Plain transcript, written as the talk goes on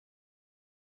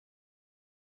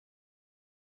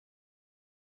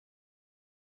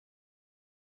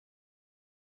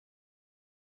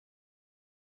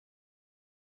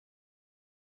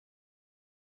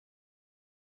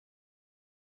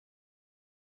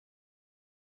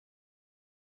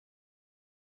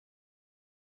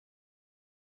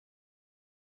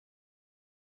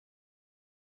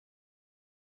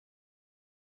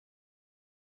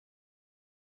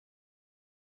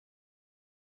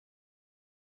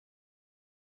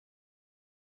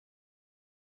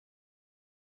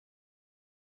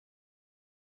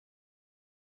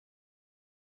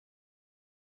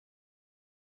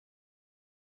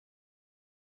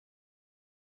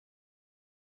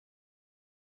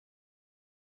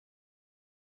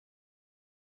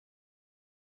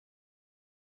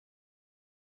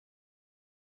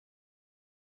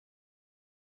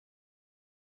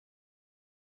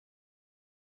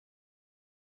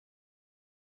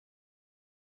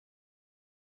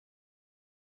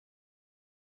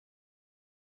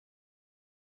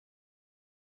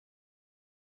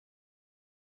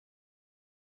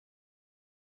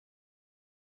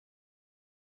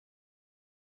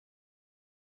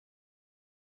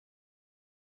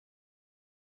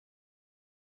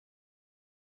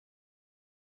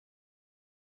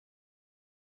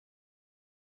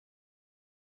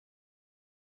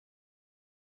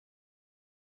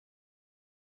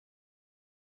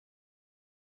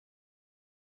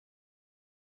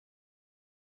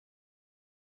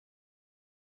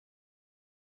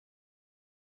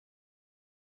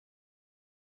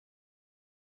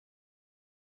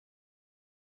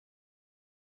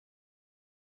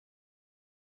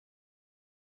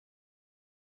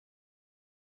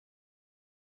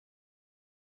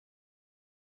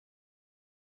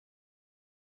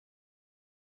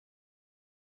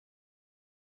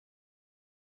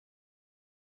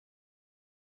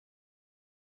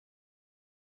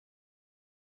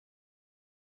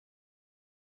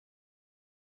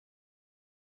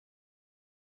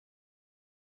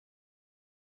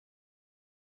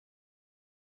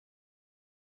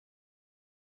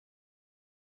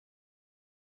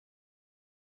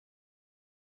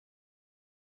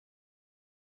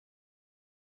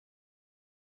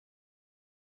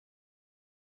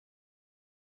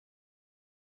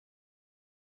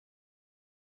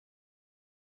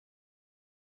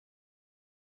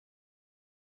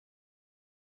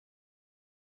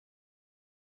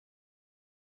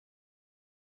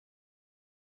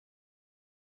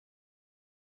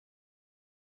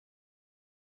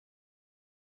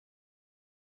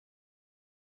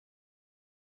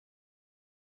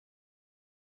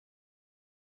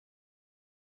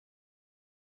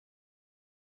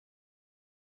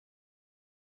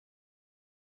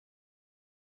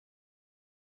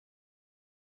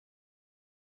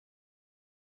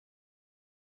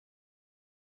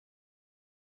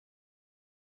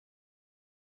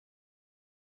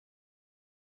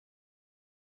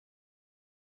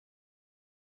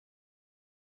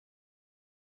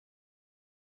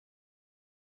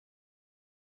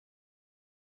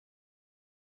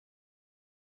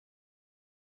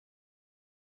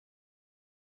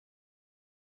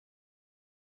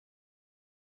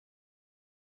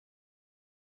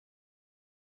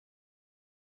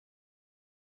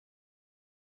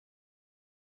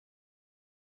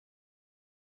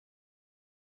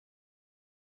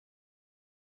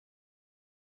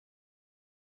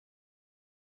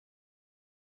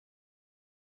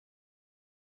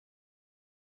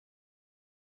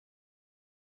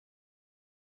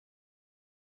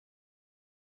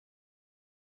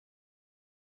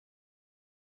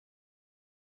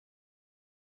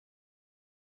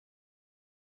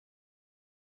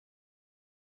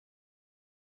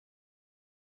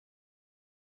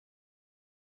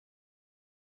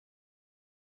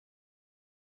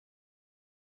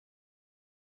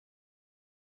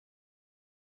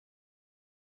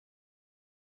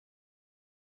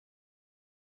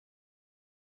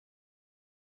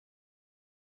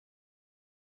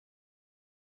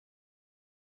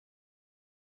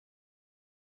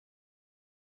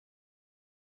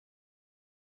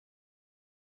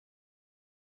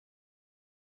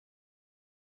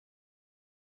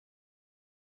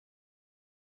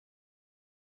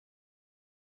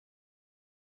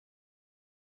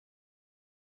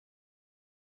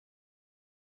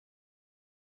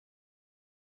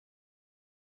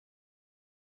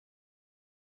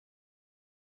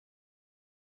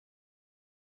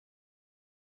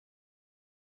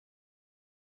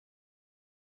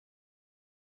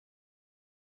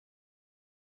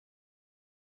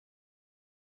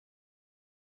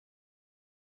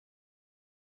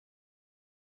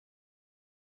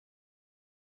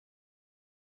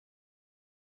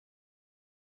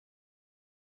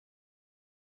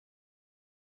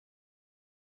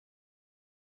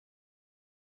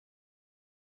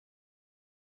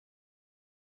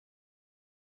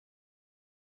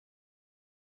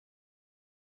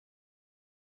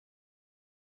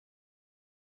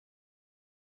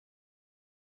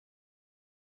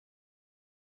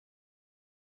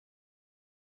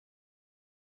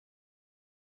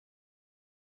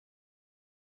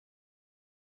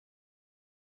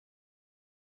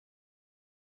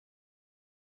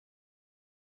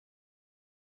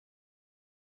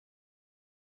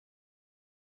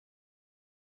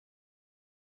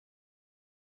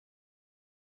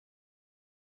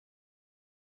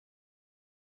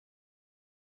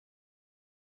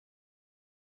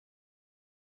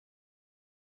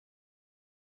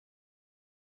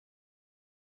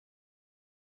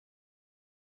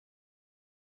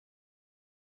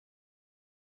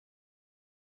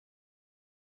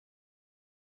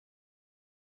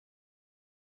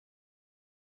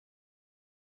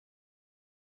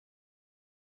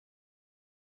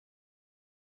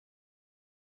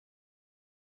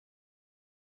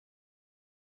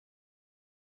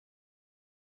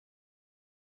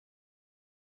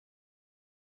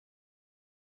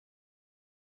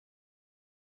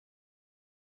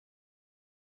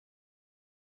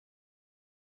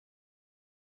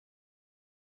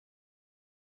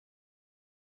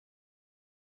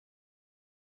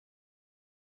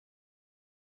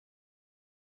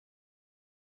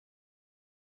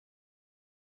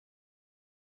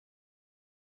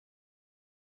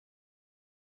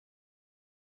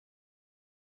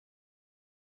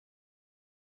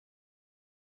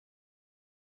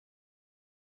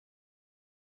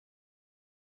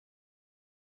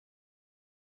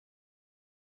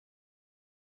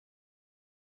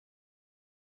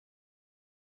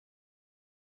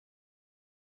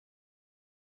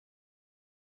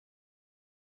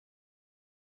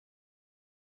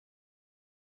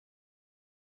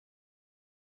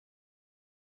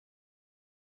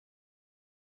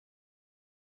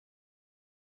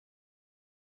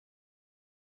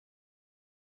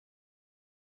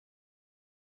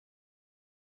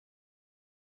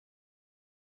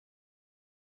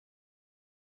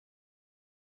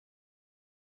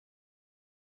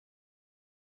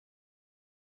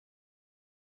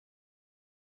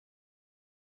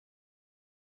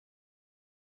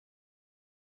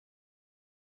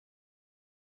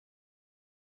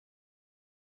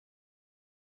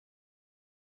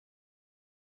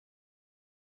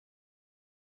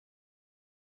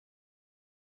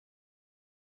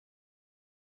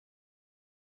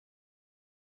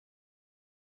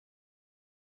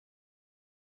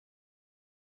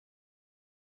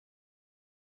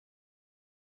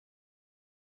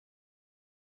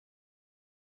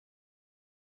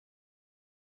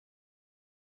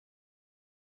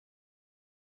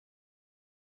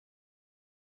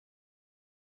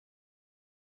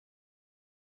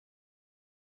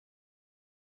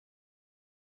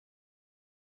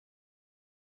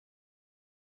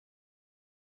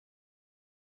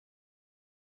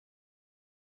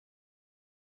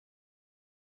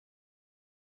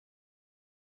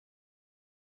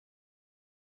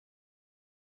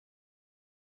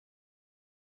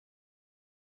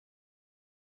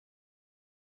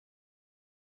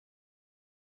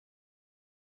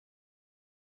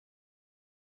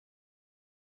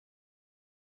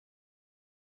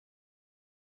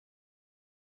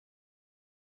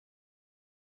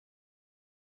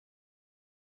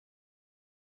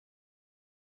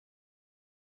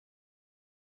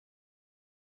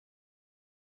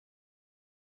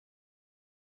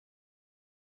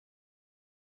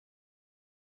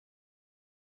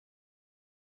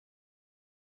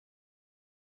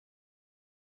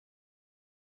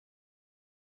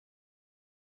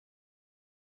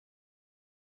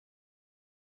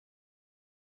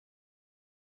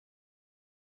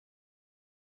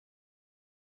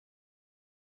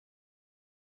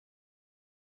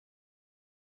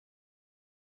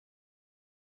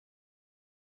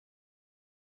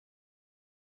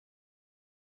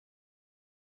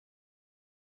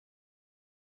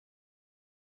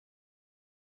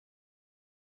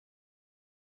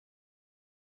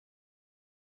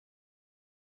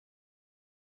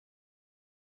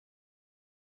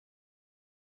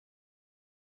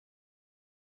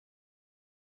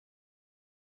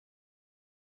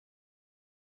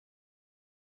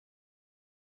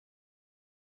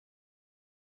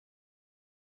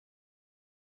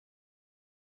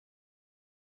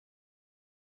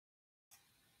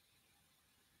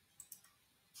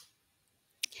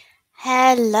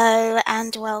Hello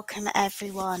and welcome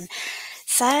everyone.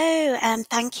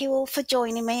 Thank you all for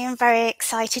joining me. I'm very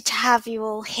excited to have you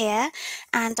all here,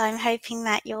 and I'm hoping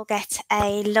that you'll get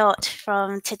a lot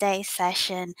from today's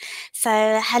session.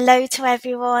 So, hello to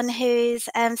everyone who's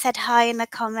said hi in the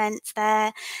comments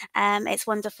there. It's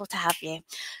wonderful to have you.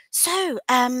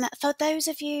 For those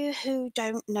of you who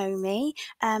don't know me,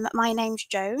 my name's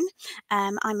Joan.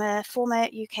 I'm a former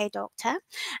UK doctor,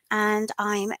 and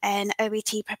I'm an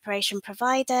OET preparation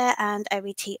provider and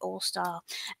OET All-Star.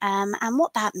 And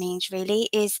what that means really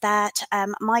is that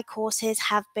my courses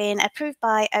have been approved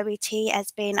by OET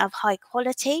as being of high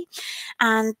quality.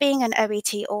 And being an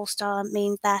OET All-Star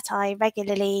means that I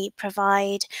regularly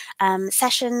provide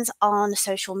sessions on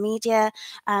social media,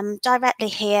 directly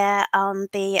here on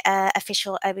the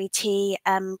official OET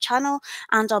channel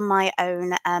and on my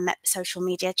own social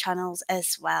media channels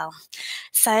as well.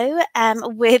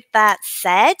 With that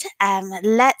said,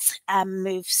 let's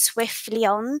move swiftly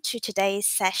on to today's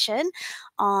session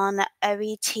on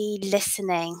OET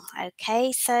listening.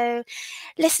 Okay, so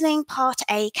listening part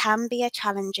A can be a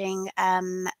challenging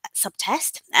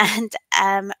subtest,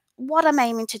 and what I'm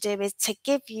aiming to do is to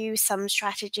give you some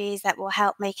strategies that will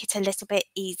help make it a little bit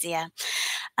easier.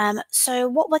 So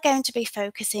what we're going to be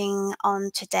focusing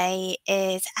on today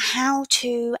is how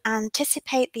to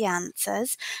anticipate the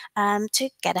answers to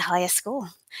get a higher score.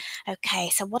 Okay,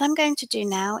 so what I'm going to do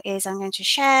now is I'm going to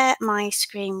share my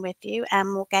screen with you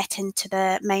and we'll get into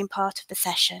the main part of the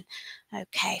session.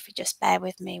 Okay, if you just bear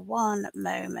with me one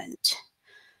moment.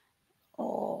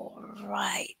 All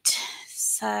right,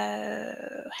 so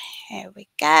here we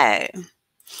go.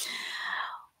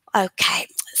 Okay,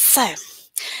 so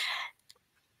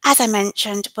as I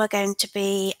mentioned, we're going to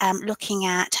be looking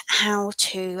at how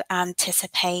to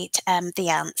anticipate the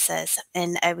answers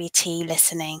in OET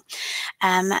listening.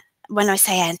 When I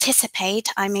say anticipate,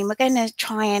 I mean we're going to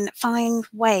try and find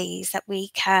ways that we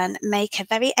can make a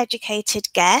very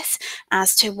educated guess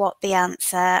as to what the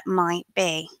answer might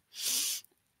be.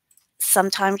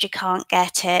 Sometimes you can't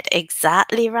get it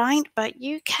exactly right, but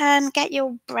you can get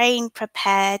your brain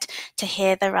prepared to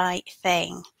hear the right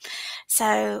thing.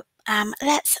 So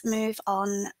let's move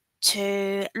on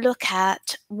to look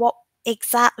at what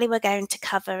exactly we're going to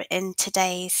cover in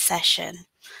today's session.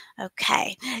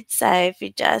 Okay, so if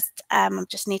you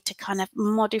just need to kind of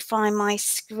modify my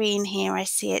screen here. I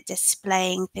see it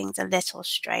displaying things a little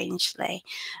strangely.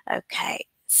 Okay,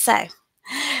 so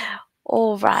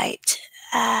all right.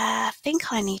 I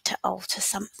think I need to alter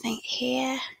something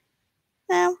here.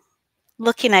 No,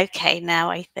 looking okay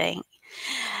now, I think.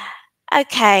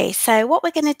 Okay, so what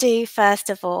we're going to do first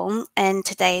of all in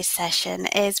today's session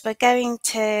is we're going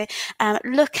to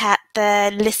look at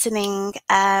the listening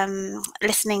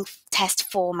test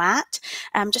format,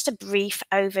 just a brief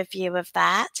overview of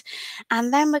that,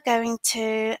 and then we're going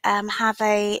to have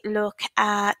a look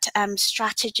at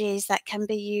strategies that can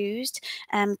be used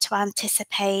to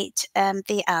anticipate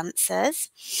the answers,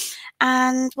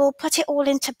 and we'll put it all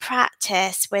into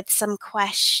practice with some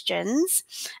questions.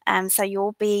 So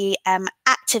you'll be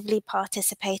actively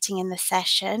participating in the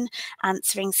session,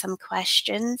 answering some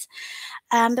questions.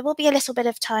 There will be a little bit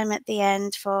of time at the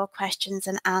end for questions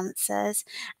and answers,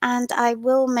 and I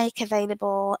will make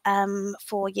available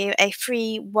for you a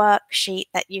free worksheet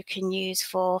that you can use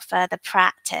for further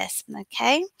practice.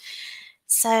 Okay,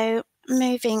 so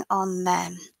moving on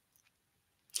then.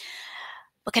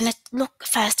 We're going to look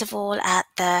first of all at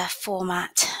the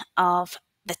format of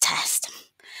the test.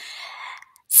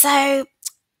 So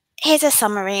here's a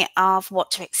summary of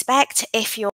what to expect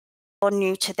if you're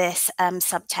new to this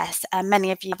subtest.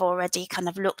 Many of you have already kind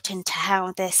of looked into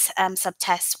how this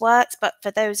subtest works, but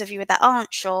for those of you that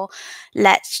aren't sure,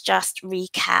 let's just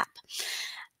recap.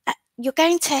 You're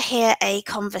going to hear a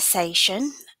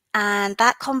conversation, and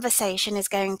that conversation is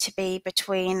going to be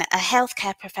between a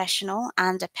healthcare professional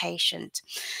and a patient.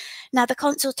 Now, the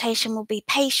consultation will be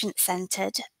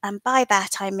patient-centered, and by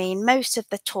that I mean most of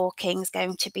the talking is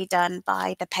going to be done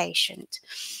by the patient.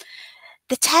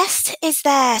 The test is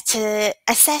there to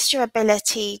assess your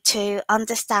ability to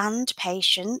understand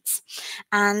patients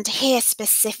and hear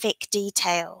specific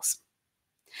details.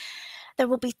 There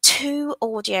will be 2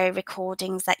 audio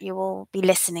recordings that you will be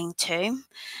listening to.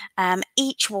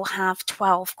 Each will have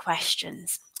 12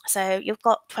 questions. So you've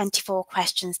got 24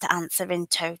 questions to answer in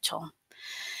total.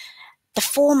 The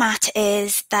format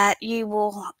is that you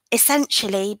will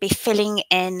essentially be filling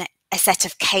in a set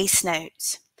of case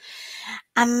notes.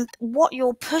 And what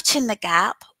you'll put in the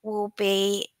gap will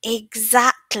be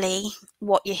exactly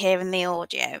what you hear in the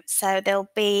audio. So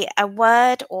there'll be a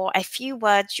word or a few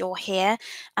words you'll hear,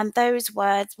 and those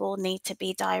words will need to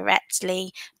be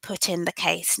directly put in the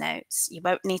case notes. You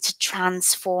won't need to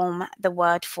transform the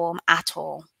word form at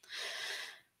all.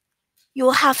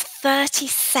 You'll have 30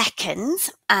 seconds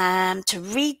to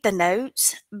read the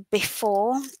notes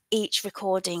before each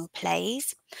recording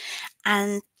plays.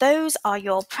 And those are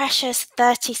your precious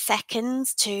 30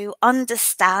 seconds to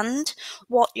understand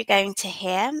what you're going to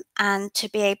hear and to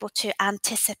be able to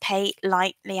anticipate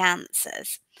likely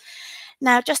answers.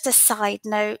 Now, just a side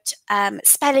note,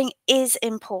 spelling is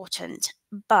important,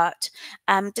 but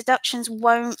deductions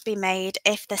won't be made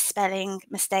if the spelling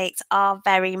mistakes are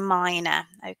very minor,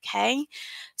 okay?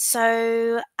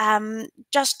 So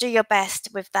just do your best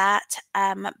with that,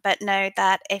 but know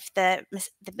that if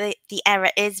the error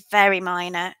is very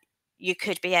minor, you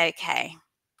could be okay.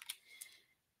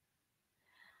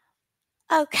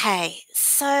 Okay,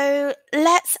 so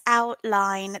let's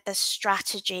outline the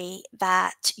strategy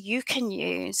that you can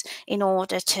use in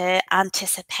order to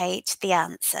anticipate the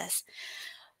answers.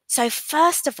 So,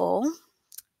 first of all,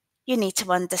 you need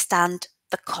to understand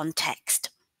the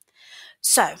context.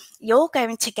 So, you're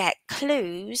going to get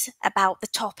clues about the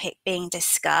topic being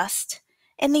discussed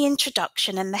in the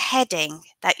introduction and the heading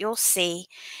that you'll see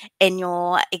in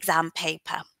your exam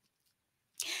paper.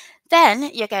 Then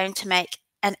you're going to make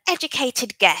an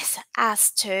educated guess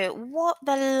as to what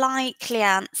the likely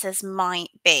answers might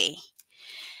be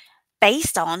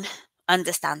based on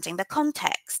understanding the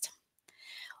context.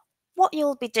 What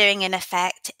you'll be doing in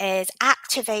effect is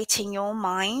activating your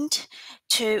mind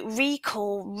to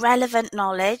recall relevant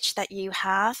knowledge that you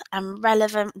have and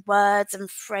relevant words and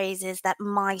phrases that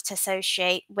might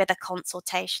associate with a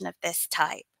consultation of this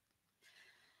type.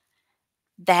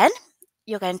 Then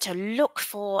you're going to look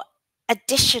for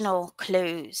additional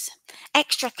clues,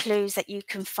 extra clues that you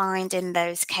can find in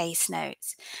those case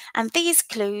notes. And these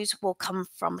clues will come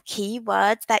from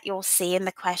keywords that you'll see in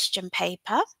the question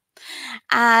paper,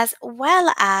 as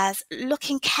well as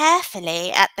looking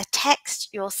carefully at the text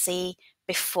you'll see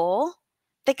before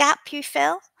the gap you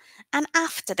fill and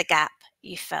after the gap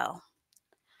you fill.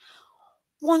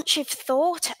 Once you've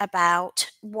thought about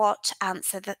what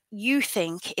answer that you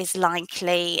think is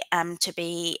likely to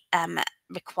be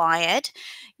required,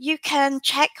 you can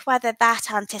check whether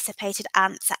that anticipated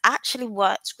answer actually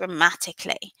works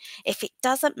grammatically. If it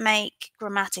doesn't make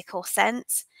grammatical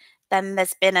sense, then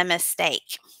there's been a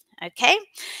mistake. Okay?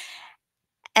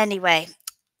 Anyway,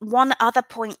 one other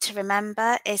point to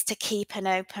remember is to keep an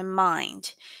open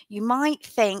mind. You might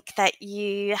think that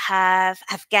you have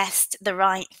guessed the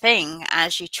right thing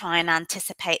as you try and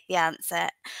anticipate the answer,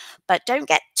 but don't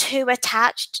get too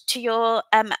attached to your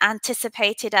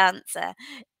anticipated answer.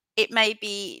 It may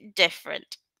be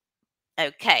different.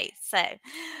 Okay, so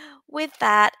with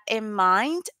that in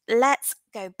mind, let's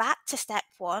go back to step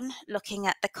one, looking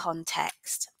at the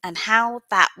context and how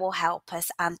that will help us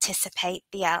anticipate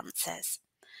the answers.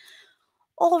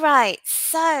 All right,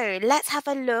 so let's have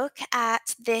a look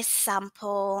at this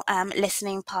sample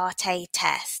listening part A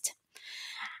test.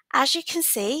 As you can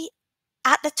see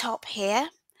at the top here,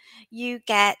 you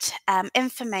get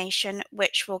information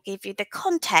which will give you the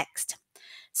context.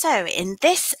 So in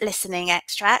this listening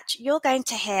extract, you're going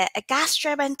to hear a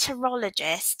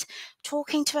gastroenterologist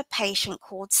talking to a patient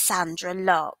called Sandra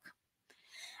Locke.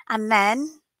 And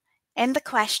then in the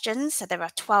questions, so there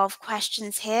are 12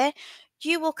 questions here,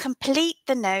 you will complete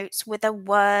the notes with a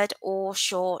word or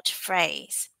short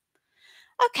phrase.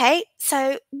 Okay,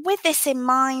 so with this in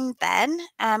mind then,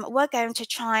 we're going to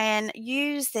try and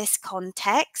use this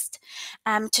context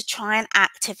to try and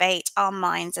activate our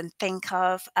minds and think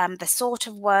of the sort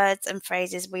of words and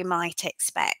phrases we might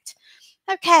expect.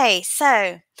 Okay,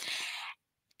 so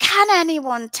can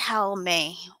anyone tell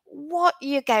me what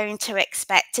you're going to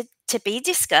expect to be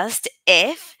discussed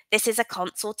if this is a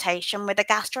consultation with a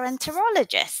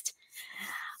gastroenterologist?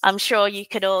 I'm sure you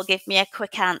could all give me a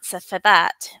quick answer for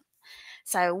that.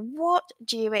 So, what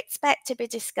do you expect to be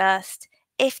discussed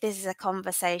if this is a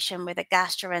conversation with a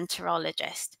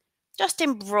gastroenterologist? Just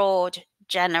in broad,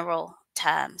 general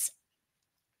terms.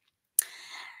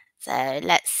 So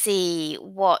let's see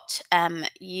what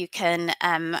you can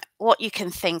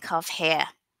think of here.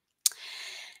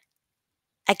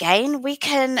 Again, we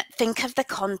can think of the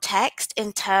context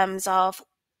in terms of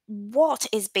what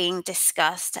is being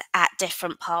discussed at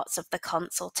different parts of the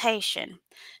consultation.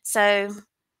 So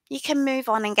You can move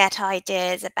on and get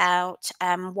ideas about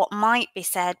what might be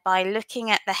said by looking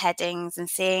at the headings and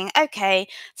seeing, okay,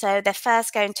 so they're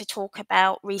first going to talk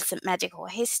about recent medical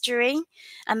history,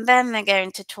 and then they're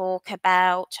going to talk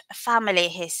about family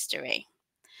history.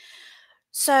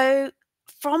 So,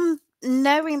 from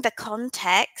knowing the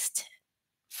context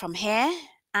from here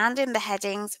and in the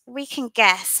headings, we can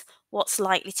guess what's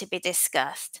likely to be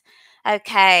discussed.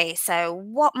 Okay, so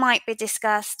what might be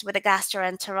discussed with a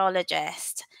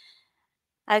gastroenterologist?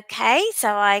 Okay,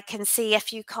 so I can see a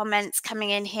few comments coming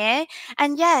in here.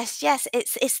 And yes,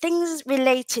 it's things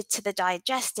related to the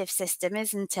digestive system,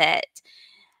 isn't it?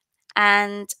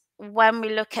 And when we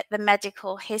look at the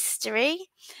medical history,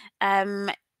 um,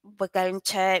 we're going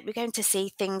to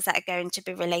see things that are going to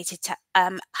be related to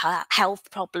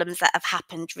health problems that have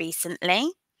happened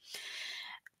recently.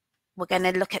 We're going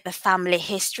to look at the family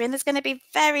history, and there's going to be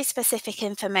very specific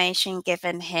information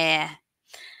given here.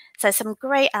 So some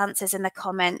great answers in the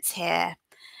comments here.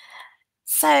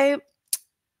 So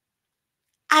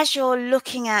as you're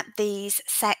looking at these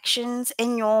sections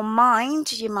in your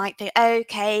mind, you might think,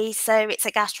 okay, so it's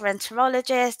a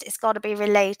gastroenterologist, it's got to be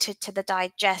related to the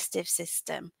digestive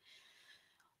system.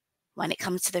 When it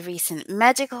comes to the recent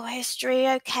medical history,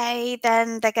 okay,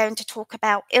 then they're going to talk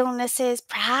about illnesses,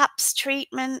 perhaps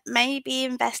treatment, maybe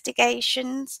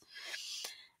investigations.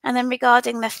 And then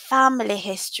regarding the family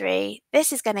history,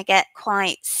 this is going to get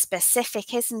quite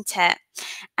specific, isn't it?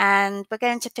 And we're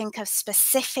going to think of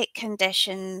specific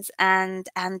conditions and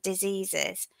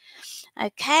diseases.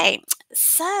 Okay,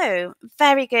 so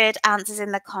very good answers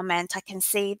in the comment. I can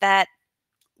see that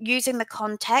using the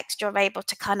context, you're able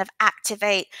to kind of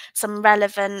activate some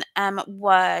relevant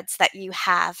words that you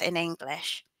have in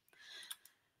English.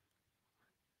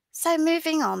 So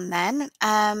moving on then,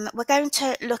 we're going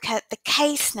to look at the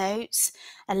case notes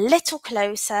a little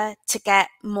closer to get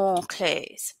more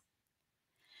clues.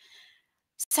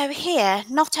 So here,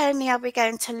 not only are we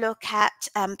going to look at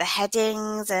the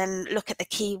headings and look at the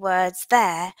keywords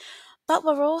there, but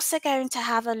we're also going to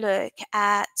have a look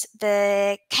at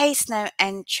the case note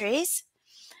entries,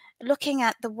 looking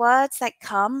at the words that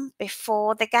come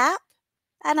before the gap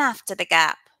and after the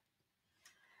gap.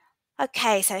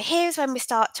 Okay, so here's when we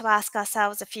start to ask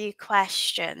ourselves a few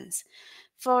questions.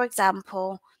 For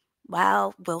example,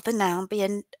 well, will the noun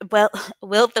be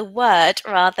will the word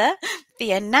rather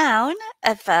be a noun,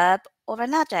 a verb, or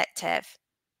an adjective?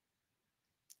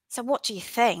 So what do you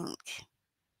think?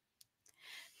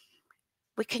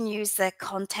 We can use the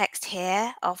context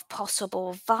here of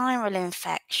possible viral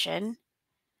infection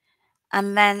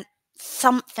and then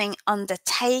something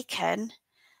undertaken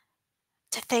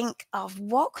to think of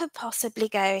what could possibly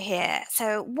go here.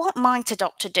 So what might a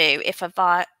doctor do if a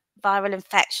viral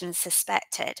infection is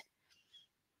suspected?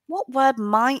 What word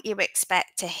might you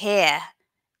expect to hear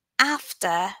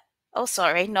after, oh,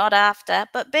 sorry, not after,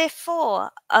 but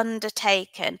before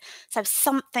undertaken? So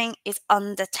something is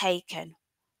undertaken.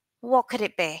 What could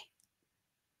it be?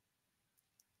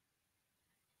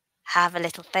 Have a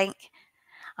little think.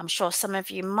 I'm sure some of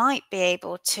you might be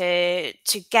able to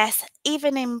guess,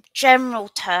 even in general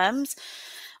terms,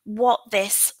 what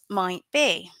this might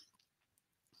be.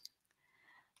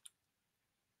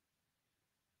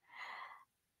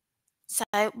 So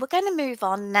we're going to move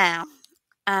on now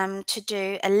to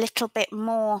do a little bit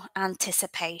more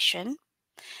anticipation.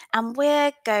 And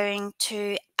we're going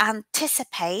to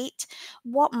anticipate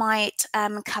what might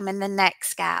come in the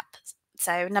next gap.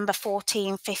 So number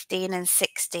 14, 15 and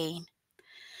 16.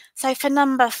 So for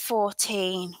number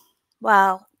 14,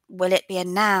 well, will it be a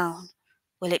noun?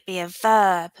 Will it be a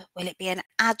verb? Will it be an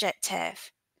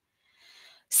adjective?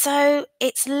 So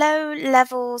it's low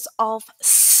levels of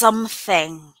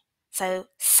something. So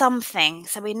something.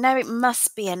 So we know it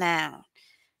must be a noun.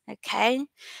 Okay.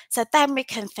 So then we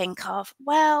can think of,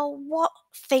 well, what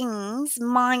things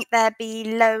might there be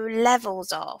low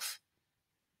levels of?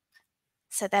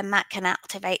 So then that can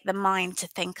activate the mind to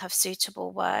think of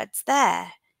suitable words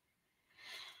there.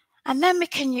 And then we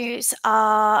can use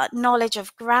our knowledge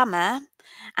of grammar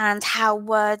and how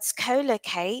words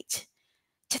co-locate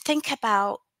to think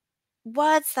about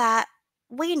words that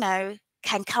we know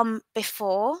can come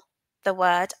before the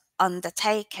word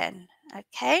undertaken.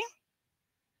 Okay.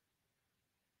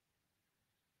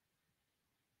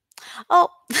 Oh,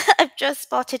 I've just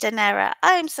spotted an error.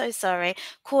 I'm so sorry,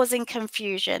 causing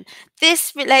confusion.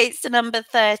 This relates to number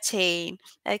 13.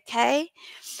 Okay.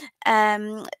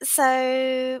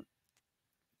 So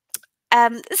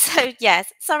so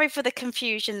yes, sorry for the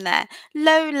confusion there.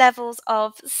 Low levels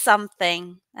of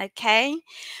something, okay?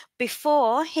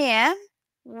 Before here,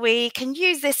 we can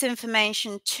use this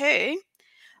information too,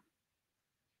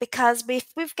 because if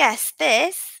we've guessed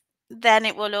this, then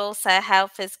it will also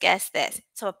help us guess this.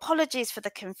 So apologies for the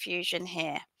confusion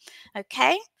here.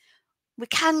 Okay, we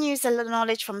can use the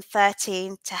knowledge from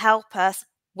 13 to help us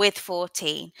with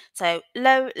 14. So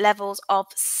low levels of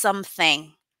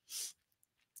something,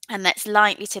 and that's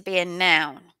likely to be a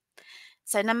noun.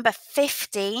 So number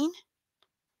 15,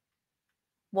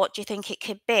 what do you think it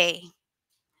could be?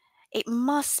 It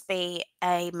must be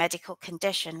a medical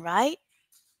condition, right?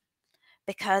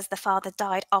 Because the father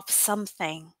died of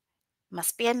something. It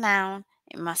must be a noun,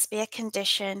 it must be a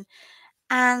condition,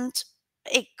 and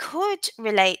it could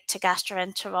relate to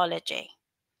gastroenterology.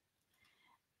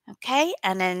 Okay,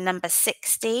 and then number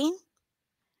 16,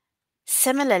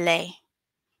 similarly,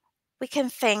 we can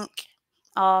think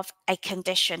of a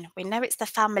condition. We know it's the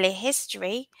family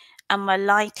history, and we're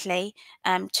likely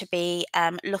to be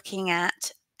looking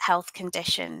at health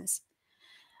conditions.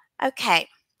 Okay,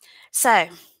 so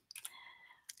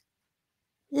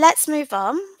let's move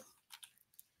on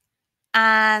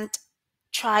and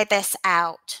try this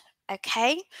out.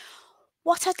 Okay,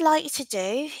 what I'd like you to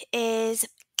do is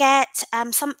get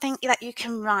something that you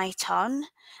can write on,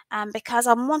 because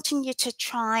I'm wanting you to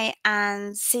try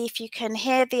and see if you can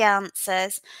hear the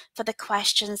answers for the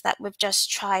questions that we've just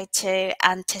tried to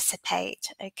anticipate.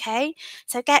 Okay,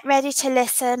 so get ready to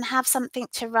listen, have something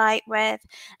to write with,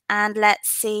 and let's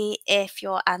see if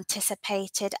your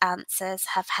anticipated answers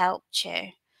have helped you.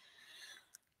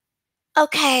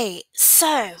 Okay,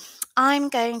 so I'm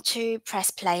going to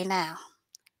press play now.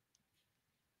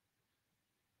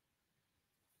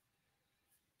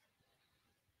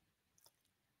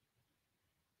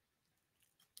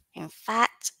 In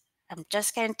fact, I'm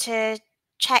just going to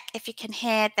check if you can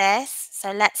hear this.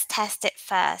 So let's test it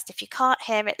first. If you can't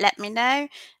hear it, let me know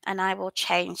and I will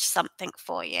change something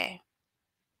for you.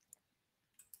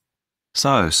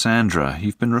 So, Sandra,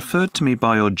 you've been referred to me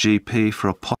by your GP for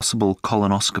a possible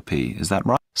colonoscopy, is that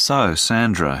right? So,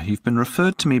 Sandra, you've been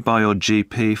referred to me by your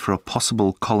GP for a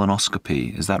possible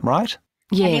colonoscopy, is that right?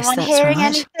 Yes, Anyone that's hearing right.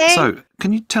 anything? So,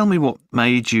 can you tell me what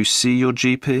made you see your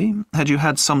GP? Had you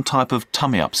had some type of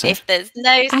tummy upset? If there's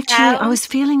no Actually, I sound, was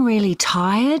feeling really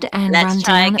tired and let's run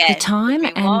try down at the again. time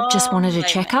Give me and just one wanted a moment.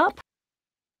 checkup.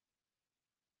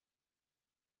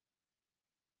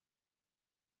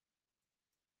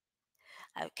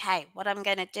 Okay, what I'm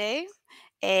going to do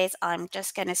is I'm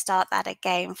just going to start that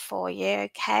again for you,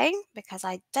 okay? Because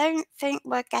I don't think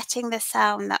we're getting the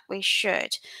sound that we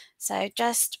should. So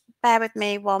just bear with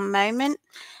me one moment.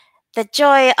 The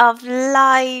joy of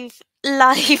live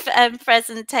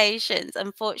presentations.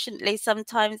 Unfortunately,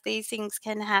 sometimes these things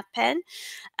can happen.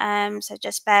 So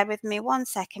just bear with me 1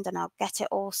 second and I'll get it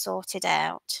all sorted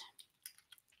out.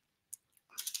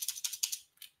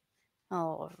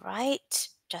 All right,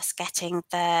 just getting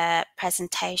the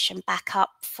presentation back up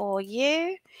for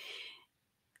you.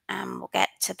 And we'll get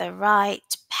to the right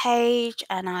page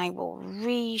and I will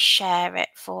reshare it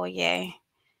for you.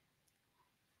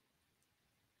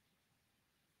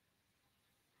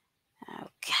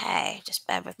 Okay, just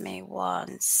bear with me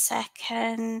 1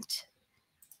 second.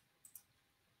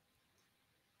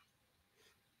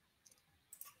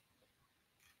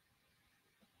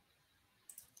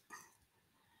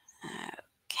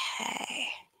 Okay.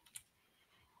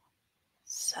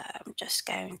 So I'm just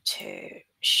going to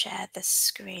share the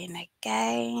screen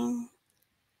again.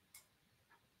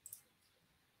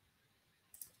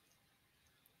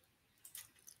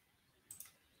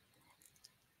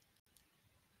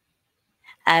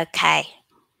 Okay,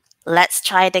 let's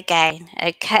try it again.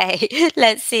 Okay,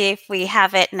 let's see if we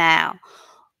have it now.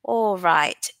 All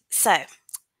right, so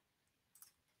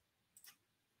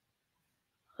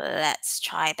let's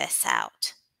try this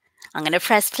out. I'm going to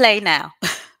press play now.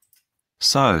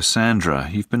 So, Sandra,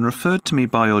 you've been referred to me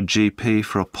by your GP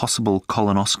for a possible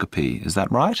colonoscopy, is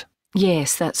that right?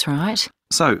 Yes, that's right.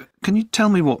 So, can you tell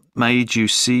me what made you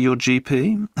see your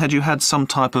GP? Had you had some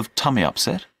type of tummy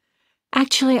upset?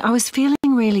 Actually, I was feeling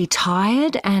really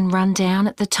tired and run down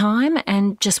at the time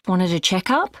and just wanted a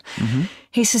checkup.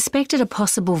 He suspected a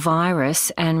possible virus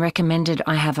and recommended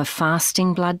I have a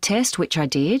fasting blood test, which I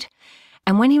did.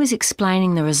 And when he was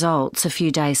explaining the results a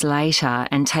few days later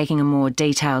and taking a more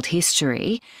detailed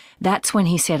history, that's when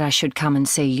he said I should come and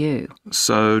see you.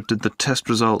 So, did the test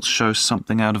results show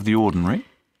something out of the ordinary?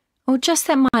 Well, just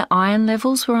that my iron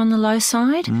levels were on the low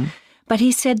side. But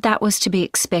he said that was to be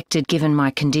expected given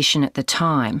my condition at the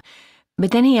time.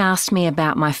 But then he asked me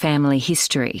about my family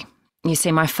history. You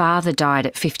see, my father died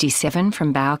at 57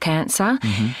 from bowel cancer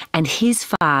and his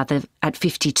father at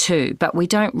 52, but we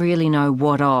don't really know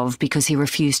what of because he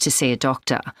refused to see a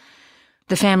doctor.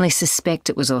 The family suspect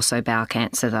it was also bowel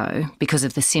cancer, though, because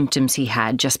of the symptoms he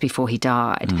had just before he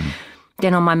died.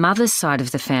 Then on my mother's side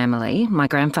of the family, my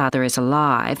grandfather is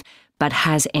alive, but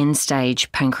has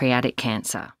end-stage pancreatic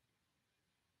cancer.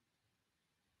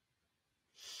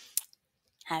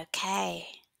 Okay.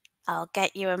 I'll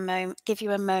give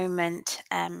you a moment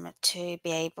to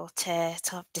be able to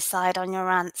sort of decide on your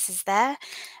answers there,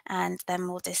 and then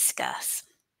we'll discuss.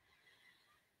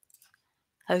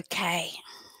 Okay.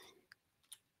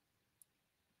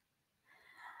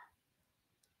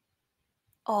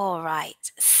 All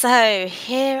right. So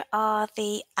here are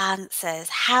the answers.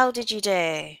 How did you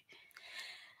do?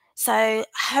 So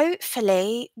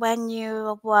hopefully when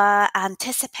you were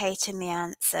anticipating the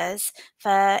answers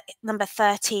for number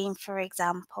 13, for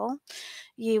example,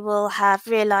 you will have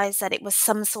realized that it was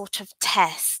some sort of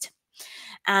test.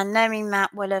 And knowing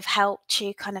that will have helped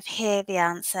you kind of hear the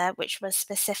answer, which was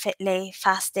specifically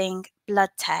fasting blood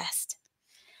test.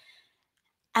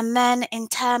 And then in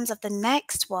terms of the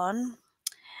next one,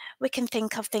 we can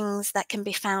think of things that can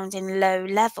be found in low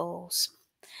levels.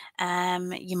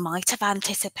 You might have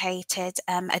anticipated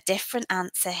a different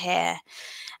answer here.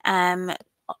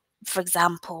 For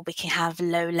example, we can have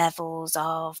low levels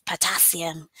of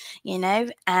potassium,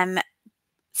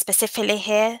 specifically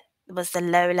here was the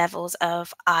low levels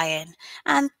of iron.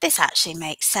 And this actually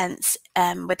makes sense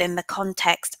within the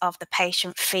context of the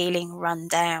patient feeling run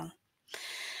down.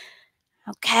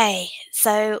 Okay,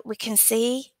 so we can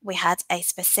see we had a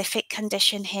specific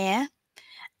condition here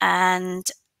and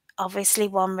obviously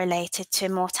one related to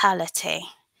mortality.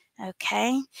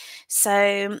 Okay,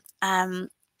 so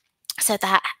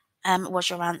that was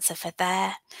your answer for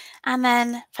there. And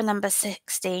then for number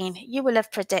 16, you will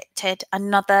have predicted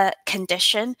another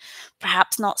condition,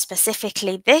 perhaps not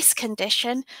specifically this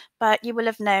condition, but you will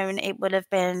have known it would have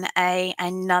been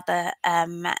another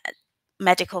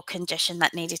medical condition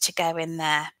that needed to go in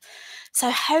there.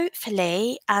 So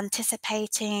hopefully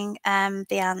anticipating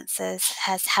the answers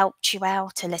has helped you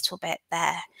out a little bit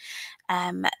there.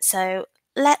 So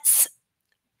let's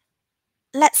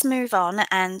move on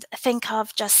and think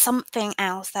of just something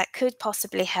else that could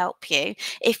possibly help you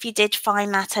if you did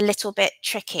find that a little bit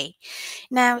tricky.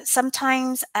 Now,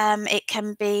 sometimes it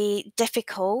can be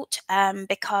difficult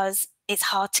because it's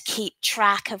hard to keep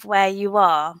track of where you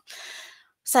are.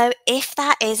 So if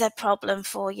that is a problem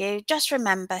for you, just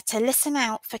remember to listen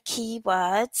out for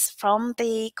keywords from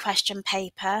the question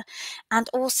paper and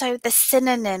also the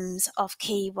synonyms of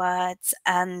keywords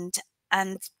and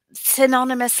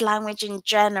synonymous language in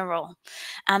general,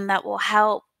 and that will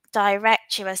help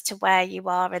direct you as to where you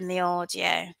are in the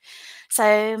audio.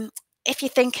 So if you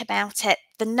think about it,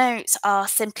 the notes are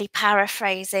simply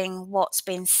paraphrasing what's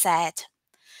been said.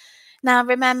 Now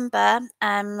remember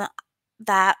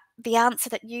that the answer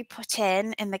that you put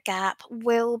in the gap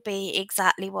will be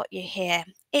exactly what you hear.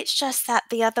 It's just that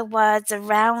the other words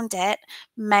around it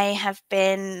may have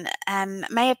been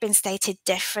stated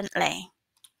differently.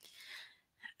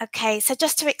 Okay, so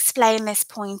just to explain this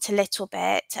point a little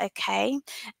bit, okay,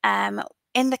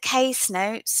 in the case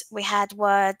notes, we had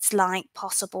words like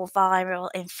possible viral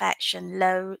infection,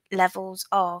 low levels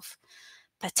of,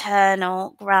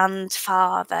 paternal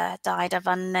grandfather died of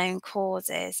unknown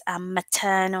causes, and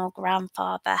maternal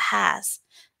grandfather has.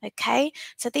 Okay,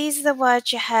 so these are the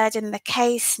words you heard in the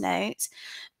case notes,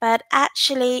 but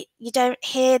actually you don't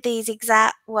hear these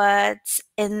exact words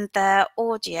in the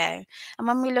audio. And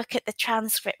when we look at the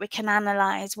transcript, we can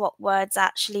analyze what words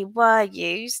actually were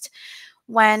used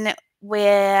when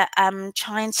we're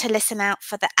trying to listen out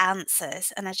for the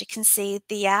answers. And as you can see,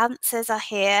 the answers are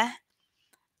here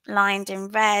lined in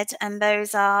red, and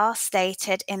those are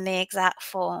stated in the exact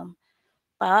form,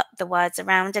 but the words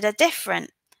around it are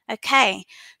different. Okay,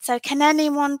 so can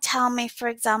anyone tell me, for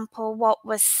example, what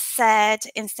was said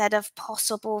instead of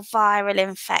possible viral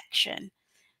infection?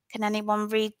 Can anyone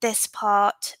read this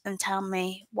part and tell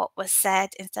me what was said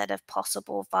instead of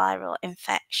possible viral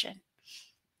infection?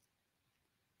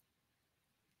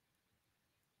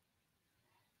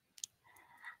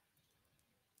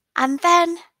 And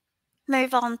then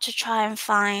move on to try and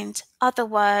find other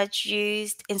words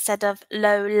used instead of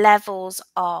low levels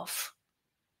of.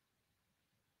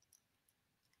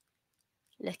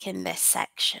 Look in this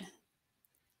section.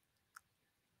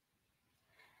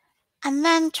 And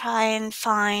then try and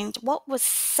find what was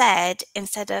said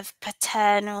instead of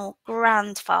paternal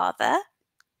grandfather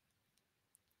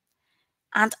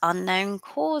and unknown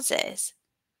causes.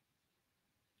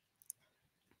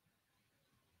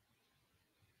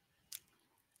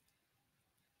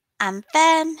 And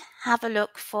then have a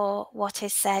look for what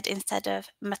is said instead of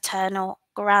maternal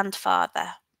grandfather.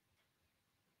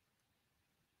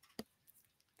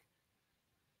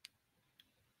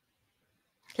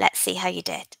 Let's see how you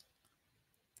did.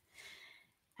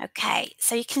 Okay,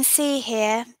 so you can see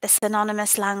here the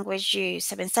synonymous language used.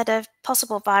 So instead of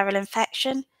possible viral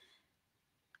infection,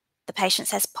 the patient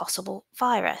says possible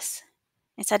virus.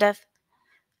 Instead of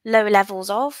low levels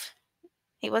of,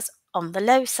 it was on the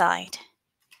low side.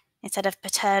 Instead of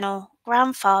paternal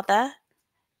grandfather,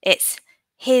 it's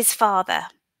his father,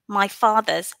 my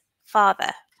father's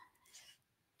father.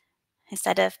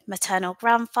 Instead of maternal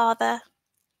grandfather,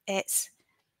 it's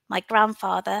my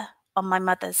grandfather on my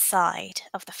mother's side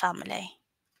of the family.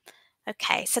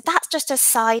 Okay, so that's just a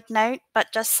side note,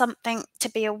 but just something to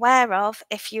be aware of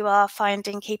if you are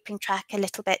finding keeping track a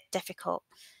little bit difficult.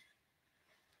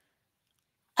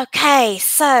 Okay,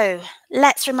 so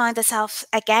let's remind ourselves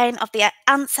again of the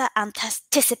answer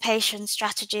anticipation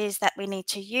strategies that we need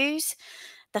to use.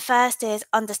 The first is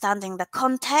understanding the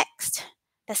context.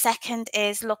 The second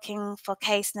is looking for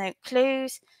case note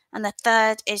clues. And the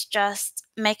third is just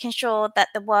making sure that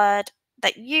the word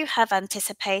that you have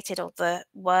anticipated, or the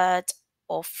word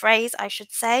or phrase, I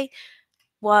should say,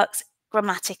 works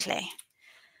grammatically.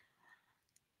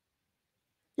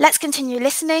 Let's continue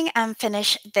listening and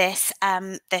finish this,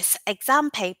 this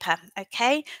exam paper,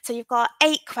 okay? So you've got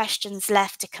 8 questions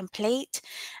left to complete.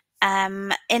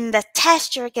 In the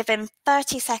test, you're given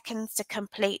 30 seconds to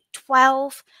complete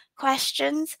 12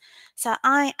 questions. So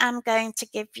I am going to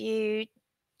give you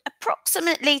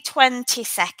approximately 20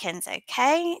 seconds,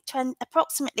 okay?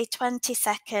 Approximately 20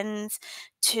 seconds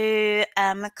to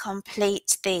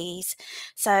complete these.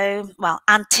 So, well,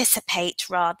 anticipate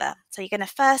rather. So you're going to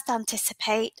first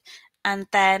anticipate, and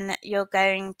then you're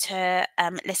going to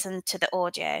listen to the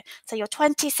audio. So your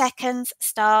 20 seconds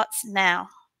starts now.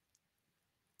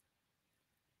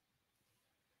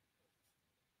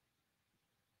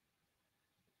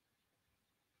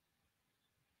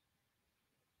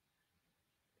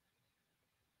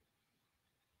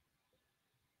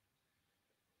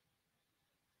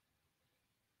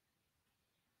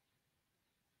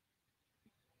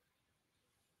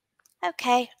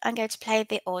 Okay, I'm going to play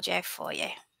the audio for you.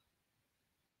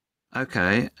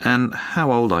 Okay, and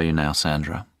how old are you now,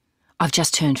 Sandra? I've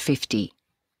just turned 50.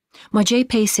 My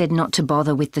GP said not to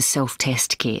bother with the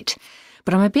self-test kit,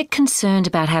 but I'm a bit concerned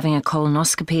about having a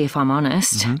colonoscopy, if I'm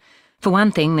honest. For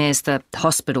one thing, there's the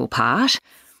hospital part.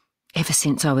 Ever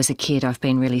since I was a kid, I've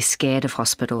been really scared of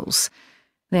hospitals.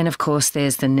 Then, of course,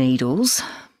 there's the needles.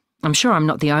 I'm sure I'm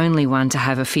not the only one to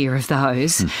have a fear of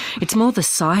those. It's more the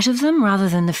sight of them rather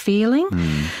than the feeling.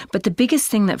 But the biggest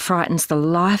thing that frightens the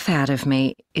life out of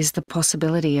me is the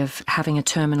possibility of having a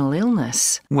terminal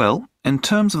illness. Well, in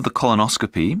terms of the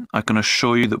colonoscopy, I can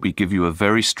assure you that we give you a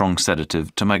very strong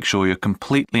sedative to make sure you're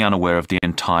completely unaware of the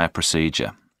entire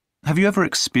procedure. Have you ever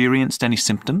experienced any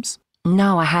symptoms?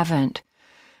 No, I haven't.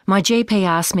 My GP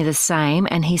asked me the same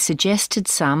and he suggested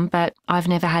some, but I've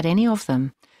never had any of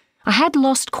them. I had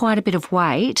lost quite a bit of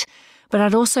weight, but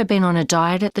I'd also been on a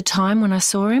diet at the time when I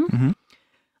saw him.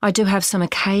 I do have some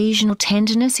occasional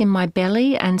tenderness in my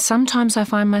belly, and sometimes I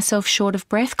find myself short of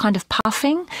breath, kind of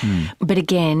puffing. But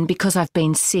again, because I've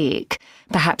been sick,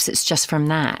 perhaps it's just from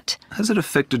that. Has it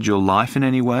affected your life in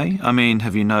any way? I mean,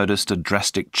 have you noticed a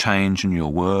drastic change in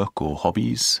your work or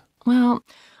hobbies? Well,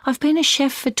 I've been a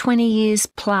chef for 20 years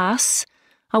plus.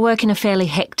 I work in a fairly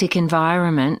hectic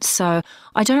environment, so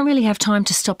I don't really have time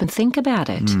to stop and think about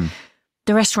it.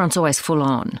 The restaurant's always full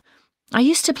on. I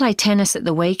used to play tennis at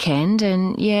the weekend,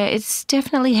 and yeah, it's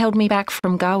definitely held me back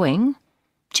from going.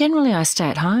 Generally, I stay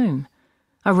at home.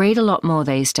 I read a lot more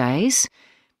these days.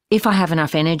 If I have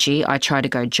enough energy, I try to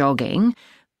go jogging,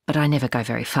 but I never go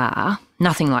very far.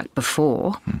 Nothing like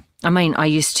before. I mean, I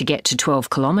used to get to 12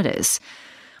 kilometres.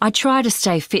 I try to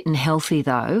stay fit and healthy,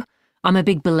 though. I'm a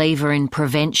big believer in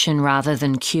prevention rather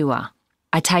than cure.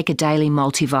 I take a daily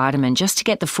multivitamin just to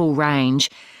get the full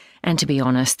range, and to be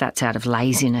honest, that's out of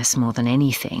laziness more than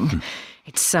anything.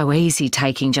 It's so easy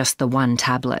taking just the one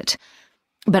tablet.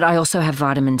 But I also have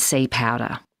vitamin C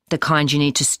powder, the kind you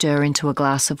need to stir into a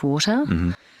glass of water.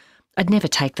 I'd never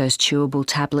take those chewable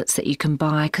tablets that you can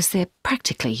buy because they're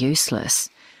practically useless.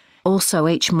 Also,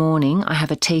 each morning I have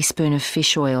a teaspoon of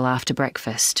fish oil after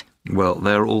breakfast. Well,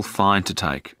 they're all fine to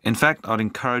take. In fact, I'd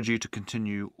encourage you to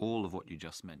continue all of what you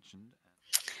just mentioned.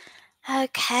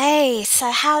 Okay,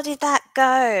 so how did that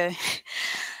go?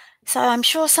 So I'm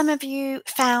sure some of you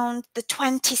found the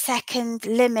 20-second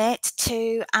limit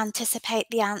to anticipate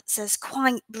the answers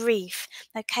quite brief,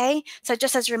 okay? So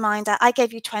just as a reminder, I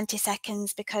gave you 20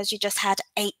 seconds because you just had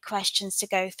 8 questions to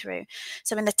go through.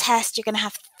 So in the test, you're going to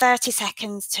have 30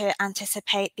 seconds to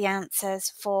anticipate the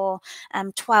answers for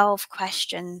 12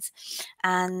 questions.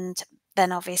 And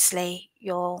then obviously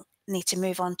you'll need to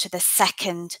move on to the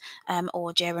second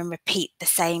audio and repeat the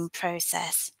same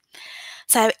process.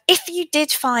 So if you did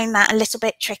find that a little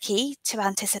bit tricky to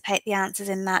anticipate the answers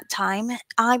in that time,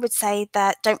 I would say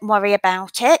that don't worry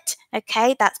about it.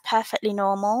 Okay, that's perfectly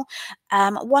normal.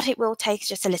 What it will take is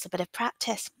just a little bit of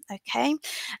practice. Okay,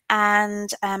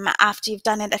 and after you've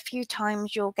done it a few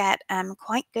times, you'll get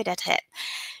quite good at it.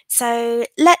 So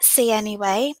let's see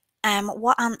anyway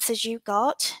what answers you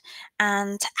got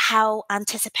and how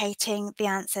anticipating the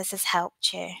answers has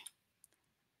helped you.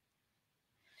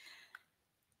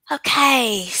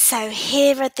 Okay, so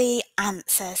here are the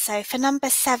answers. So for number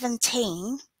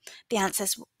 17, the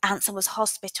answer was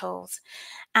hospitals,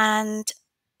 and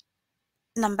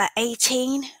number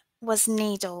 18 was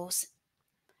needles.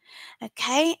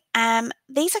 Okay,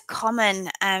 these are common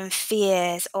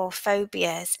fears or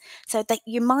phobias, so that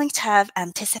you might have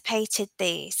anticipated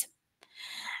these.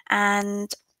 And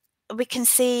we can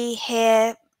see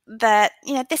here that,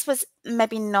 this was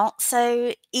maybe not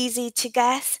so easy to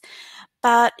guess,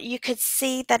 but you could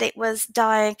see that it was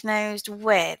diagnosed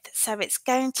with. So it's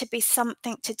going to be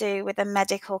something to do with a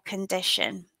medical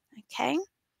condition. Okay.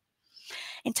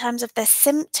 In terms of the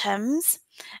symptoms,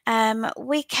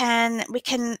 we can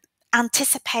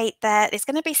anticipate that it's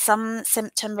going to be some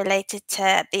symptom related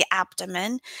to the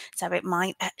abdomen. So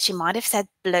she might have said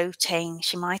bloating,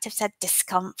 she might have said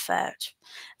discomfort,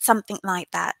 something like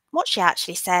that. What she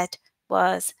actually said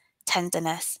was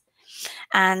tenderness.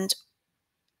 And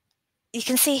you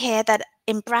can see here that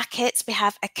in brackets we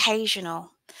have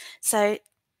occasional. So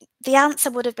the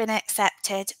answer would have been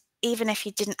accepted even if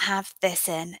you didn't have this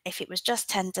in. If it was just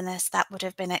tenderness, that would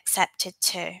have been accepted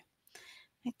too.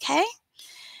 Okay?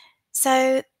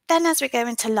 So then as we go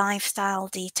into lifestyle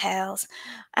details,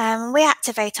 we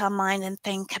activate our mind and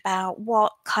think about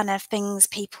what kind of things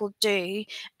people do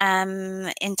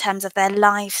in terms of their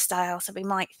lifestyle. So we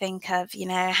might think of,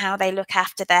 how they look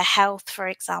after their health, for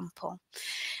example.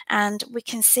 And we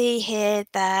can see here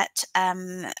that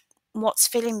what's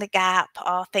filling the gap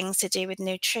are things to do with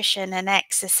nutrition and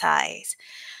exercise.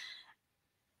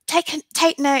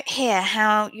 Take note here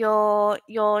how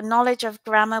your knowledge of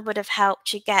grammar would have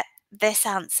helped you get this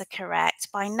answer correct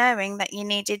by knowing that you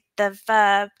needed the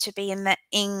verb to be in the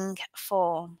ing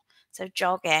form, so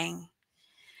jogging.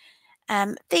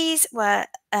 These were,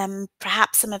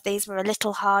 perhaps some of these were a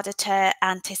little harder to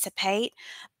anticipate,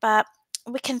 but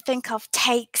we can think of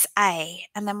takes a,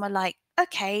 and then we're like,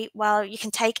 okay, well, you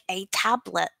can take a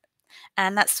tablet,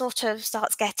 and that sort of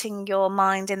starts getting your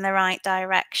mind in the right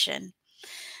direction.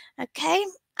 Okay,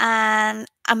 and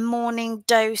a morning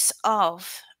dose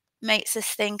of makes us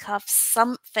think of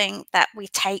something that we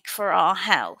take for our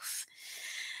health.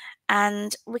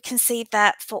 And we can see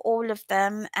that for all of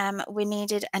them, we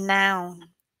needed a noun.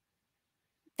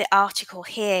 The article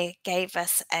here gave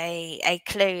us a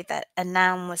clue that a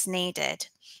noun was needed.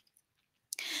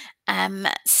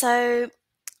 So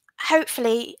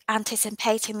hopefully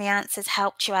anticipating the answers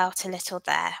helped you out a little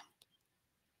there.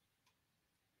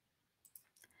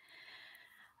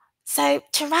 So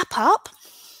to wrap up,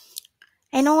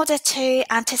 in order to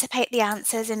anticipate the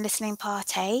answers in listening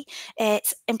part A,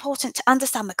 it's important to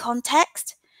understand the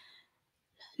context.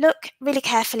 Look really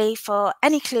carefully for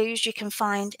any clues you can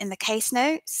find in the case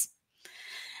notes.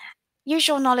 Use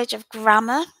your knowledge of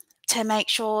grammar to make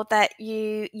sure that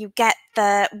you get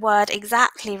the word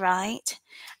exactly right,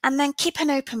 and then keep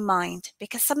an open mind,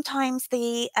 because sometimes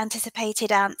the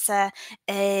anticipated answer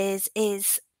is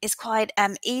quite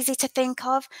easy to think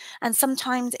of, and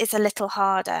sometimes it's a little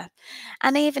harder.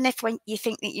 And even if when you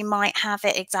think that you might have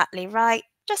it exactly right,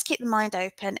 just keep the mind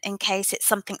open in case it's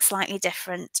something slightly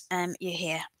different you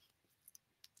hear.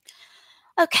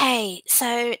 Okay,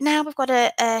 so now we've got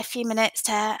a few minutes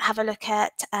to have a look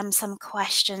at some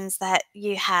questions that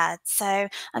you had. So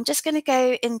I'm just going to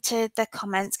go into the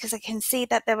comments because I can see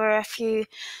that there were a few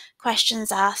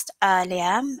questions asked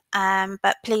earlier,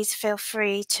 but please feel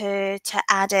free to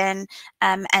add in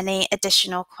any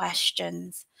additional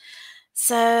questions.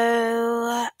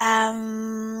 So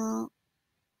I'm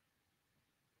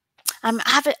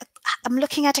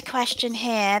looking at a question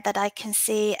here that I can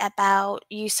see about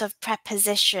use of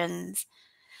prepositions.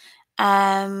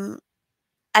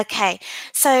 Okay,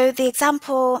 so the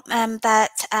example that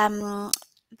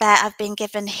I've been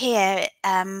given here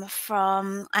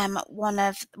from one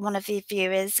of the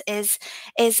viewers is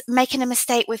making a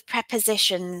mistake with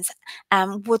prepositions.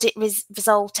 Would it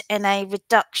result in a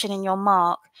reduction in your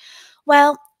mark?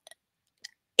 Well,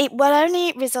 it will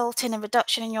only result in a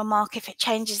reduction in your mark if it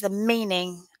changes the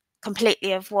meaning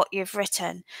completely of what you've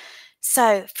written.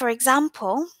 So, for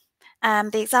example,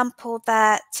 the example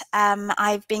that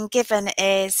I've been given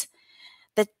is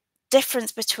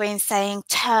difference between saying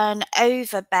turn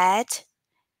over bed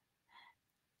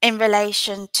in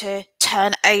relation to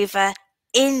turn over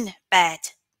in bed.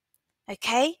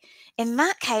 Okay? In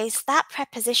that case, that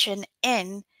preposition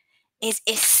in is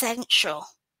essential.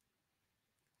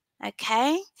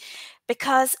 Okay?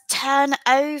 Because turn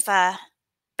over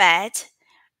bed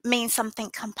means something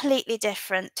completely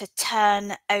different to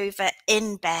turn over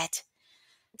in bed.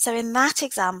 So in that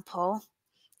example,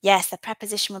 yes, the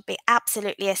preposition would be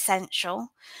absolutely essential,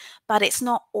 but it's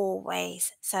not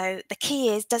always. So the key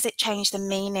is, does it change the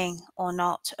meaning or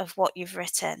not of what you've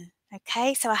written?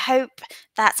 Okay, so I hope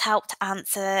that's helped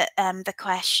answer the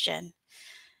question.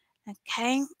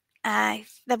 Okay,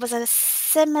 there was a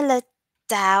similar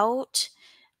doubt.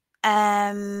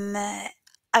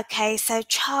 Okay, so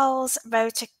Charles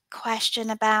wrote a question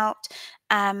about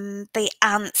the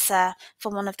answer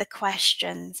for one of the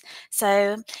questions.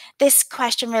 So this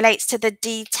question relates to the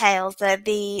details,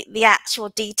 the actual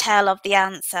detail of the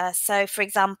answer. So for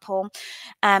example,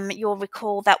 you'll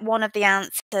recall that one of the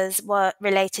answers were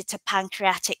related to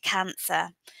pancreatic cancer,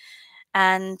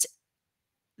 and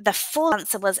the full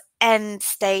answer was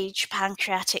end-stage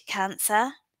pancreatic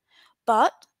cancer,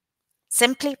 but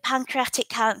simply pancreatic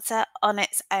cancer on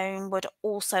its own would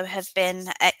also have been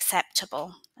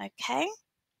acceptable. Okay.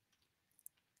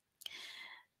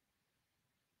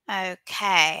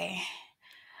 Okay.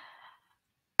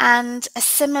 And a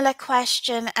similar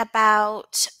question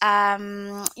about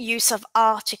use of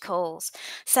articles.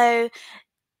 So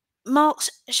marks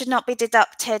should not be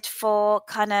deducted for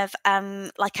kind of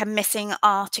like a missing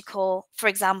article, for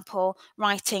example,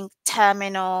 writing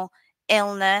terminal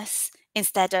illness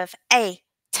instead of a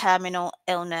terminal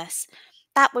illness.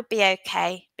 That would be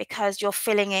okay because you're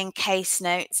filling in case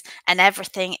notes and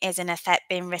everything is in effect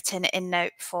being written in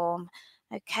note form.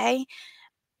 Okay.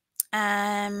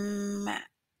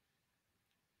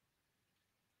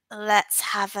 Let's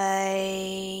have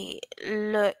a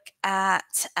look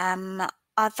at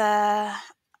other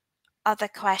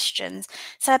questions.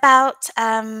 So about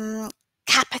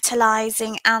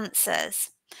capitalizing answers.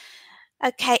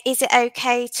 Okay, is it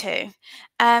okay to?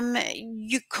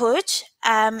 You could,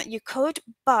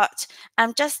 but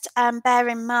just bear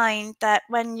in mind that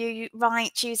when you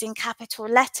write using capital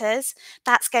letters,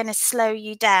 that's going to slow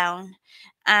you down.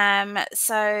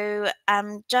 So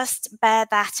just bear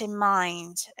that in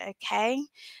mind, okay?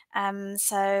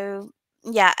 So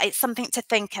yeah, it's something to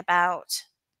think about.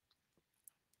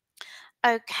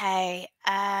 Okay.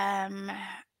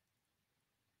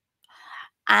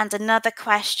 And another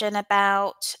question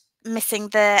about missing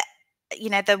the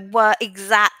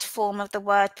exact form of the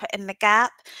word put in the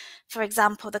gap. For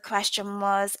example, the question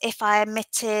was, if I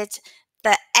omitted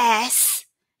the S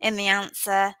in the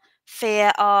answer,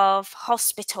 fear of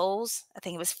hospitals, I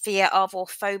think it was fear of or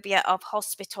phobia of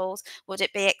hospitals, would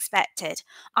it be expected?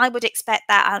 I would expect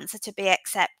that answer to be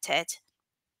accepted.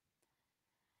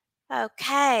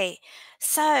 Okay,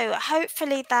 so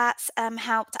hopefully that's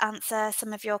helped answer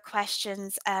some of your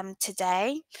questions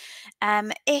today.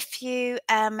 If you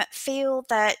feel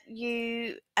that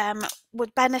you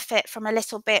would benefit from a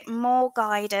little bit more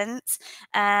guidance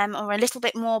or a little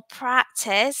bit more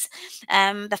practice,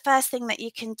 the first thing that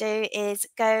you can do is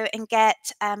go and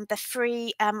get the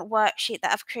free worksheet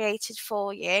that I've created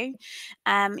for you.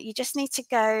 You just need to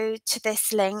go to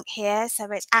this link here. So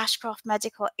it's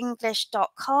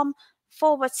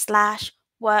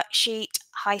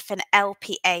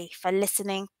ashcroftmedicalenglish.com/worksheet-LPA for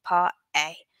listening part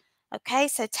A. Okay,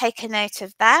 so take a note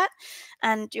of that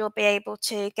and you'll be able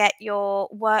to get your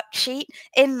worksheet.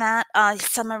 In that, I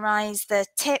summarize the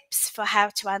tips for how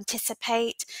to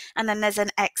anticipate, and then there's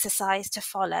an exercise to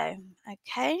follow.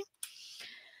 Okay.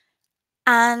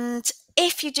 And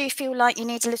if you do feel like you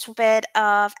need a little bit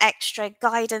of extra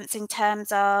guidance in terms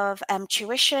of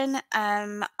tuition,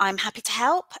 I'm happy to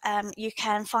help. You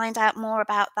can find out more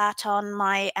about that on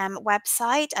my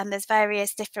website, and there's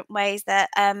various different ways that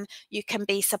you can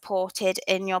be supported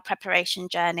in your preparation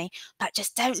journey. But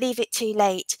just don't leave it too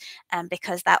late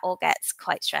because that all gets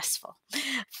quite stressful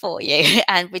for you,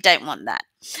 and we don't want that.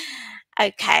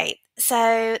 Okay,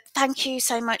 so thank you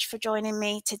so much for joining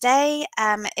me today.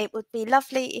 It would be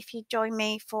lovely if you join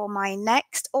me for my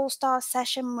next All-Star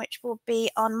session, which will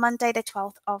be on Monday, the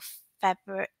 12th of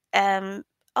February.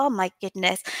 Oh my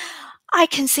goodness, I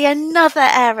can see another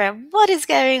error. What is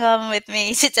going on with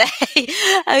me today?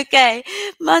 Okay,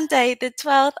 Monday, the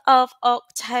 12th of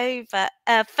October,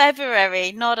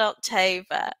 February, not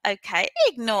October. Okay,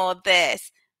 ignore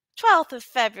this. 12th of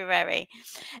February.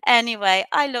 Anyway,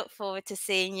 I look forward to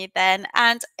seeing you then.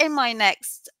 And in my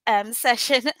next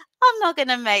session, I'm not going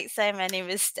to make so many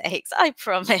mistakes, I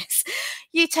promise.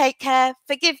 You take care,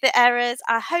 forgive the errors.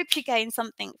 I hope you gain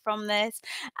something from this,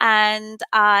 and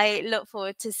I look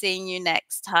forward to seeing you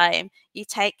next time. You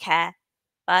take care.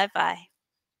 Bye bye.